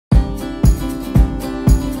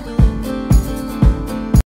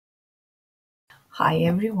Hi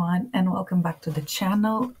everyone and welcome back to the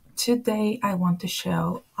channel. Today I want to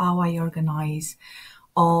show how I organize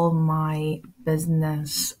all my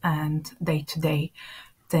business and day-to-day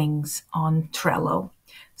things on Trello.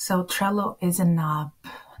 So Trello is an app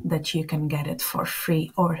that you can get it for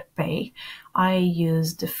free or pay. I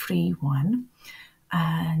use the free one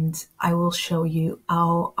and I will show you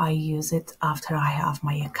how I use it after I have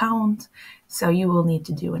my account. So you will need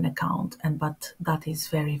to do an account, but that is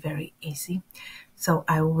very easy. So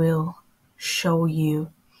I will show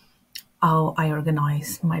you how I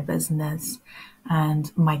organize my business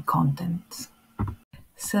and my content.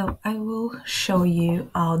 So I will show you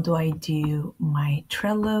how do I do my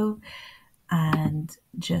Trello and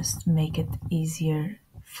just make it easier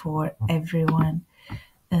for everyone.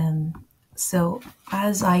 So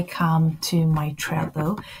as I come to my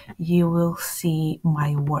Trello, you will see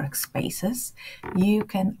my workspaces. You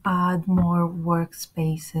can add more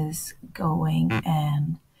workspaces going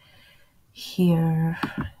and here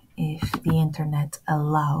if the internet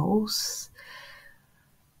allows.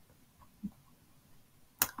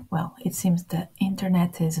 Well, it seems the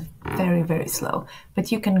internet is very slow,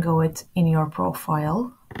 but you can go it in your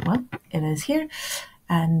profile. Well, it is here,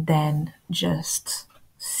 and then just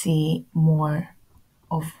see more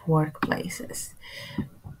of workplaces.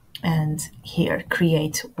 And here,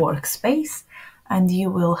 create workspace, and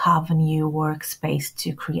you will have a new workspace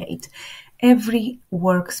to create. Every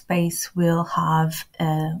workspace will have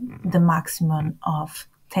the maximum of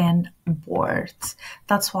 10 boards.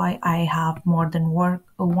 That's why I have more than one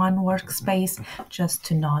workspace, just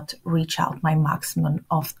to not reach out my maximum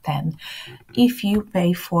of 10. If you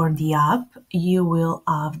pay for the app, you will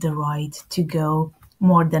have the right to go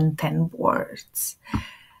more than 10 boards.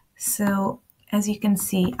 So as you can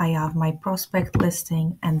see, I have my prospect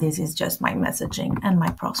listing, and this is just my messaging and my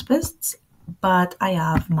prospects. But I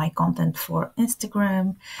have my content for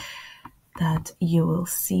Instagram that you will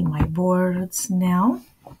see my boards now.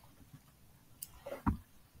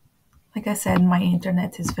 Like I said, my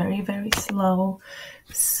internet is very slow,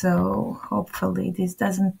 so hopefully this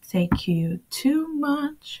doesn't take you too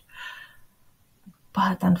much.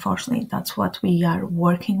 But unfortunately, that's what we are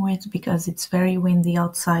working with because it's very windy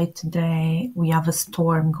outside today. We have a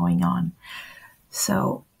storm going on.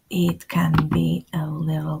 So it can be a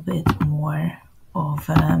little bit more of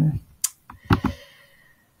a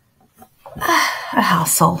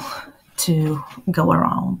hassle to go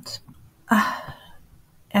around.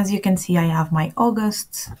 As you can see, I have my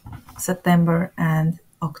August, September, and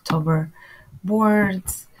October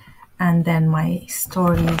boards, and then my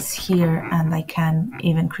stories here, and I can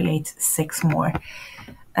even create 6 more.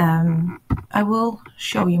 I will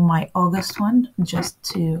show you my August one just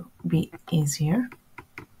to be easier.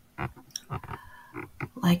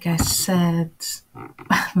 Like I said,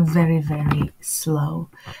 very slow,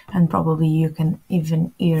 and probably you can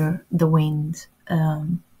even hear the wind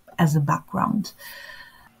as a background.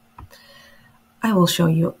 I will show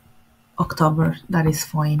you October, that is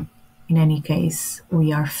fine. In any case,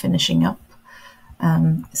 we are finishing up.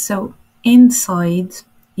 So inside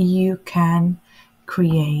you can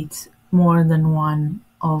create more than one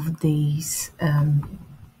of these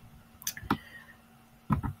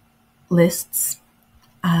lists,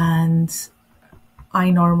 and I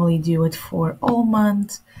normally do it for all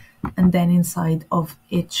month, and then inside of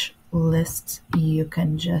each list you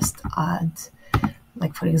can just add,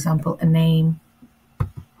 like for example, a name.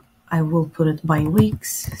 I will put it by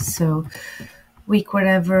weeks, so week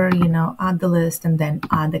whatever, add the list and then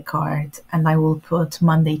add a card, and I will put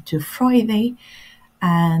Monday to Friday,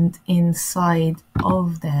 and inside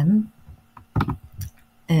of them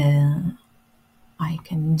I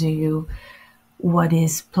can do what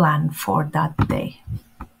is planned for that day.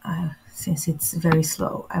 Since it's very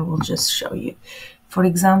slow, I will just show you. For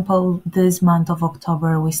example, this month of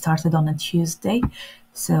October we started on a Tuesday,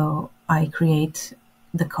 so I create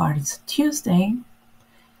the cards Tuesday,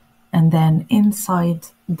 and then inside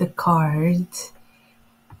the card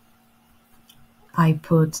I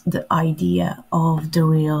put the idea of the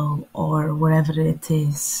reel or whatever it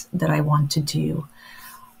is that I want to do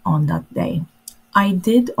on that day. I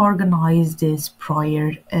did organize this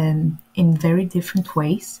prior in very different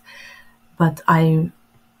ways, but I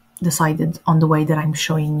decided on the way that I'm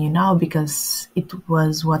showing you now because it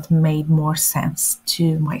was what made more sense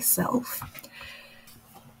to myself.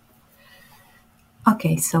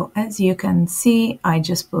 Okay, so as you can see, I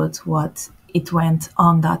just put what it went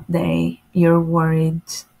on that day. You're worried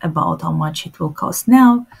about how much it will cost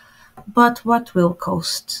now, but what will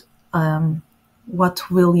cost,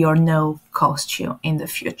 what will your no cost you in the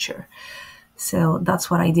future? So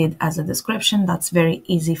that's what I did as a description. That's very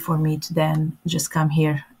easy for me to then just come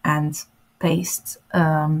here and paste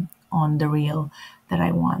on the reel that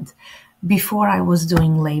I want. Before I was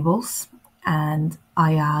doing labels, and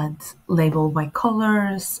I had label by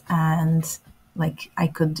colors, and like I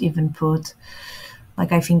could even put,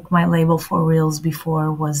 like I think my label for reels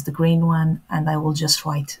before was the green one, and I will just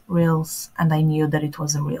write reels, and I knew that it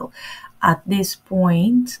was a reel. At this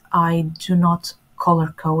point, I do not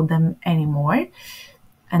color code them anymore,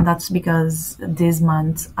 and that's because this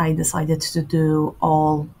month I decided to do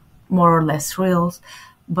all more or less reels,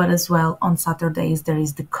 but as well on Saturdays there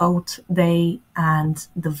is the coat day and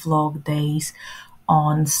the vlog days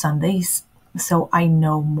on Sundays. So I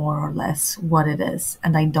know more or less what it is,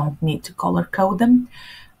 and I don't need to color code them.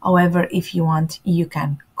 However, if you want, you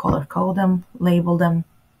can color code them, label them,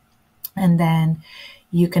 and then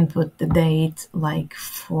you can put the date, like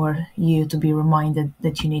for you to be reminded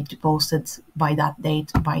that you need to post it by that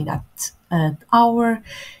date, by that hour.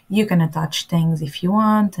 You can attach things if you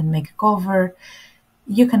want and make a cover.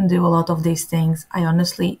 You can do a lot of these things. I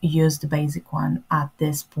honestly use the basic one at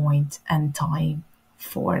this point and time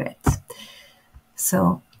for it.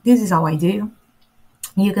 So this is how I do.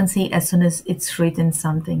 You can see as soon as it's written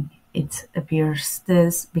something, it appears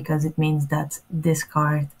this, because it means that this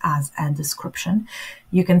card has a description.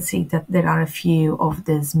 You can see that there are a few of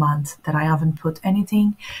this month that I haven't put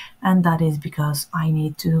anything, and that is because I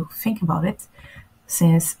need to think about it,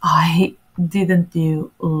 since I didn't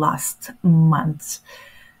do last month.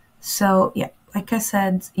 So yeah, like I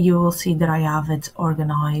said, you will see that I have it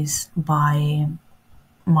organized by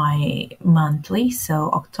my monthly,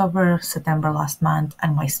 so October, September last month,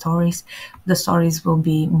 and my stories. The stories will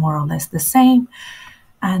be more or less the same,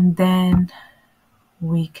 and then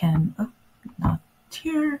we can, oh, not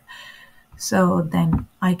here, so then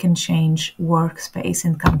I can change workspace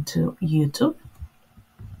and come to YouTube.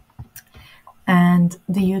 And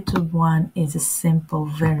the YouTube one is a simple,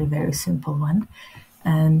 very, very simple one.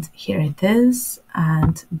 And here it is,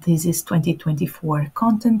 and this is 2024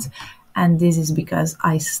 content. And this is because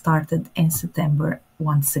I started in September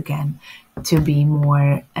once again to be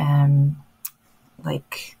more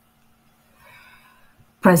like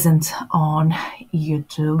present on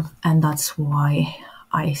YouTube, and that's why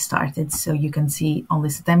I started. So you can see only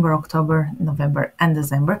September, October, November, and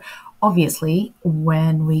December. Obviously,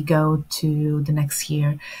 when we go to the next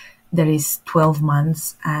year, there is 12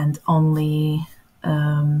 months and only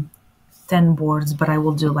 10 boards, but I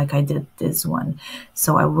will do like I did this one.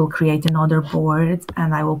 So I will create another board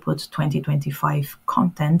and I will put 2025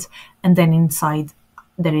 content, and then inside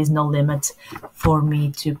there is no limit for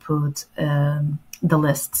me to put the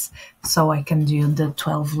lists. So I can do the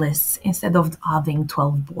 12 lists instead of having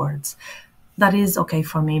 12 boards. That is okay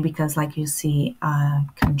for me because, like you see, I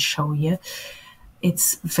can show you,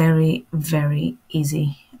 it's very, very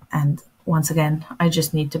easy. And once again, I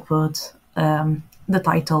just need to put the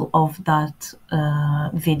title of that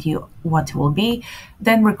video, what it will be,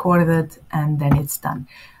 then record it, and then it's done.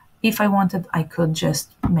 If I wanted, I could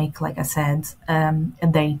just make, like I said, a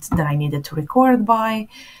date that I needed to record by,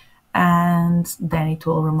 and then it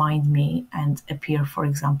will remind me and appear, for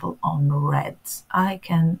example, on red. I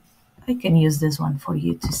can use this one for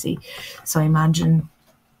you to see. So imagine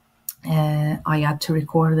I had to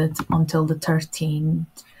record it until the 13th.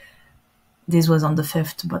 This was on the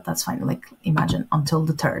 5th, but that's fine. Like, imagine until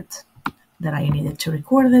the 3rd that I needed to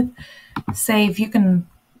record it. Save. You can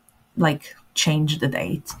like change the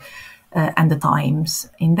date and the times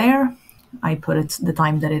in there. I put it the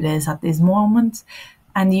time that it is at this moment,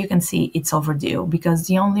 and you can see it's overdue, because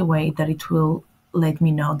the only way that it will let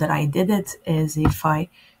me know that I did it is if I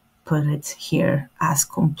put it here as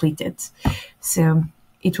completed. So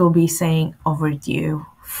it will be saying overdue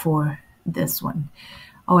for this one.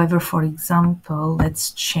 However, for example,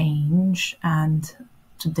 let's change, and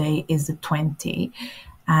today is the 20th,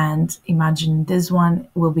 and imagine this one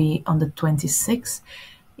will be on the 26th.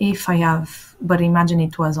 If I have, but imagine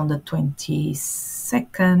it was on the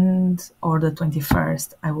 22nd or the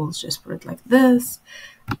 21st, I will just put it like this,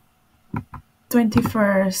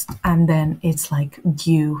 21st, and then it's like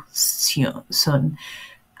due soon.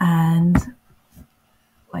 And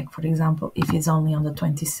like, for example, if it's only on the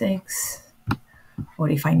 26th, or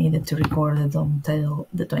if I needed to record it until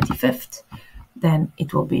the 25th, then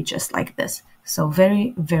it will be just like this. So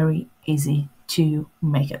very, very easy to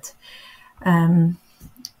make it.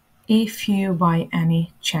 If you, by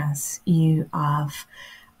any chance, you have,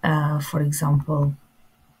 for example,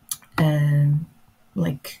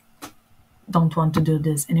 like don't want to do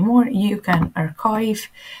this anymore, you can archive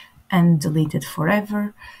and delete it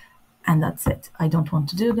forever. and that's it. I don't want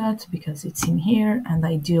to do that because it's in here and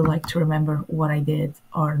I do like to remember what I did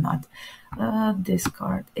or not. This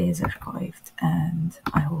card is archived and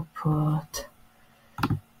I will put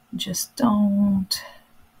just don't.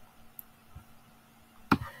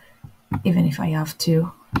 Even if I have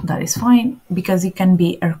to, that is fine because it can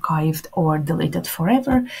be archived or deleted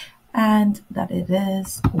forever, and that it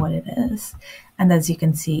is what it is. And as you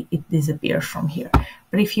can see, it disappears from here.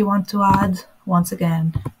 But if you want to add, once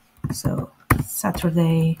again, so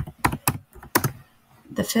Saturday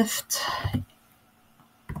the 5th,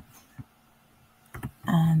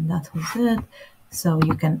 and that was it. So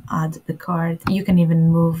you can add the card. You can even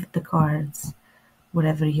move the cards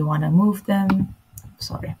wherever you want to move them.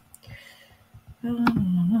 Sorry.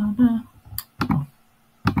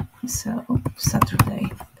 So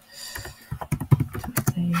Saturday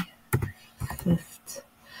 5th,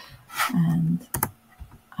 and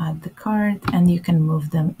add the card, and you can move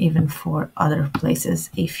them even for other places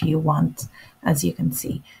if you want, as you can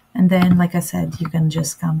see. And then, like I said, you can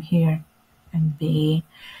just come here and be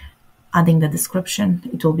adding the description.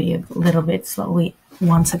 It will be a little bit slowly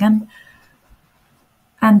once again.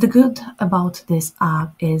 And the good about this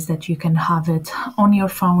app is that you can have it on your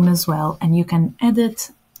phone as well, and you can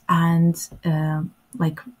edit and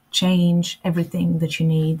like change everything that you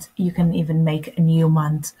need. You can even make a new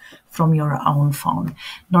month from your own phone.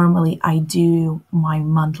 Normally, I do my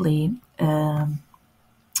monthly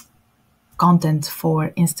content for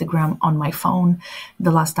Instagram on my phone.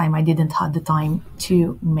 The last time I didn't have the time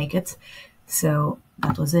to make it, so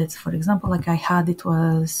that was it. For example, like I had, it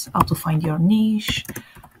was how to find your niche,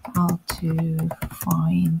 how to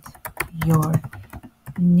find your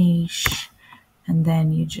niche, and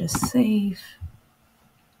then you just save.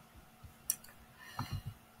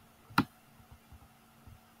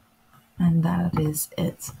 And that is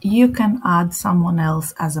it. You can add someone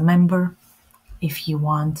else as a member if you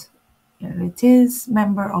want. Here it is,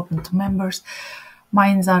 member, open to members.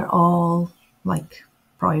 Mines are all like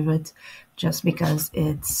private just because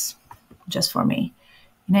it's just for me.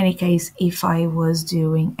 In any case, if I was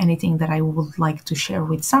doing anything that I would like to share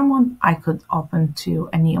with someone, I could open to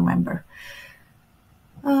a new member.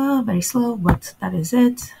 Very slow, but that is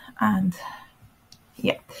it. And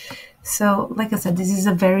yeah, so like I said, this is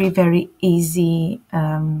a very, very easy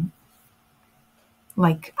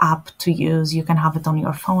like app to use. You can have it on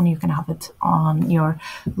your phone, you can have it on your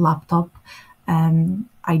laptop.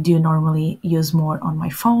 I do normally use more on my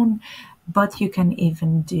phone, but you can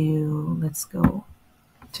even do, let's go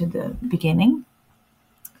to the beginning.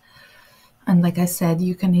 And like I said,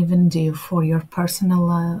 you can even do for your personal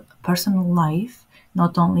life,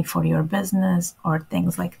 not only for your business or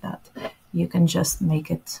things like that. You can just make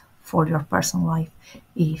it for your personal life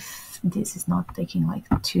if this is not taking like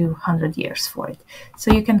 200 years for it.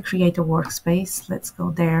 So you can create a workspace. Let's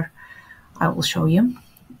go there. I will show you.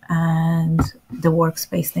 And the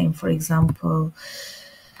workspace name, for example,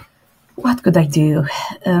 what could I do?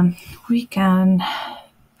 We can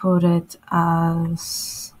put it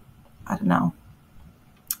as, I don't know,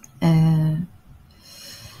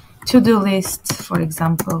 to-do list, for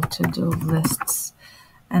example, to-do lists.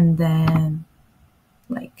 And then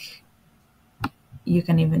like you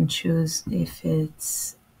can even choose if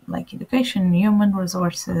it's like education, human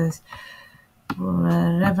resources,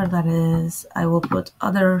 whatever that is. I will put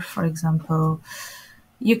other, for example.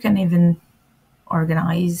 You can even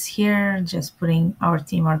organize here, just putting our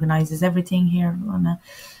team organizes everything here.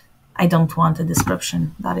 I don't want a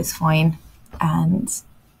description, that is fine. And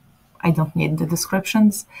I don't need the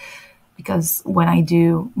descriptions because when I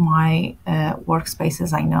do my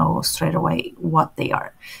workspaces, I know straight away what they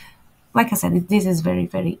are. Like I said, this is very,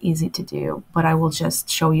 very easy to do, but I will just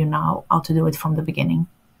show you now how to do it from the beginning.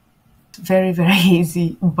 Very, very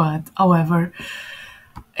easy, but however,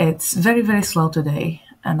 it's very, very slow today.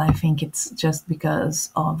 And I think it's just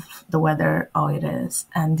because of the weather, how it is.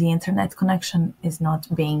 And the internet connection is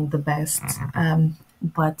not being the best.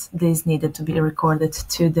 But this needed to be recorded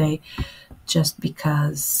today just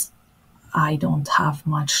because I don't have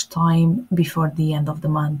much time before the end of the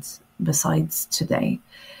month besides today.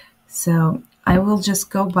 So I will just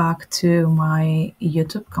go back to my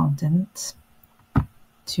YouTube content,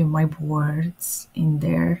 to my boards in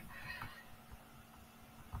there.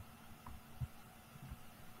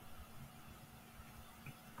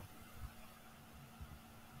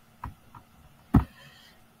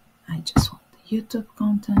 I just want the YouTube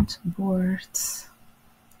content boards.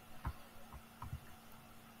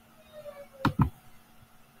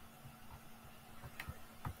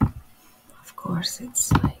 Of course,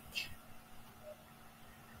 it's like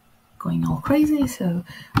going all crazy. So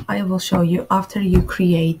I will show you after you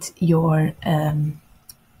create your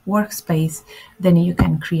workspace, then you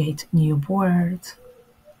can create new board.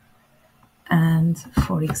 And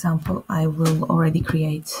for example, I will already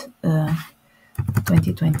create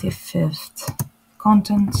 2025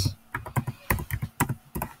 content.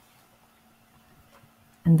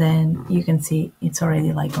 And then you can see it's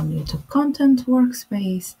already like on YouTube content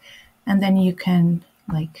workspace. And then you can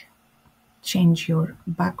like change your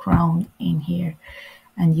background in here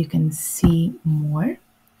and you can see more.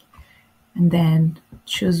 And then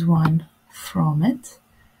choose one from it.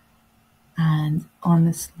 And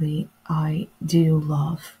honestly, I do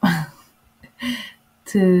love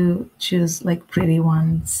to choose like pretty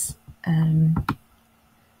ones.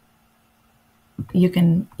 You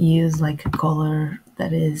can use like a color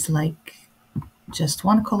that is like just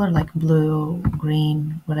one color, like blue,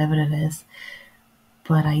 green, whatever it is.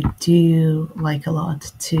 But I do like a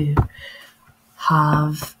lot to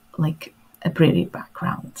have like a pretty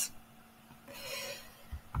background.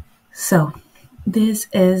 So this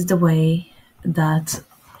is the way that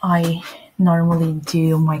I normally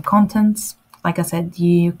do my contents. Like I said,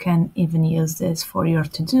 you can even use this for your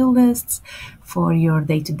to-do lists, for your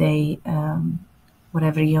day-to-day,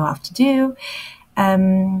 whatever you have to do.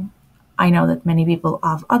 I know that many people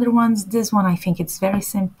have other ones. This one, I think it's very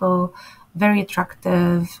simple, very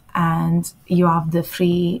attractive, and you have the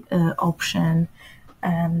free option,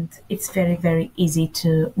 and it's very, very easy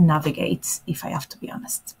to navigate, if I have to be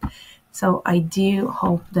honest. So I do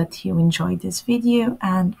hope that you enjoyed this video,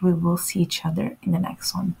 and we will see each other in the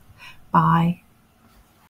next one. Bye.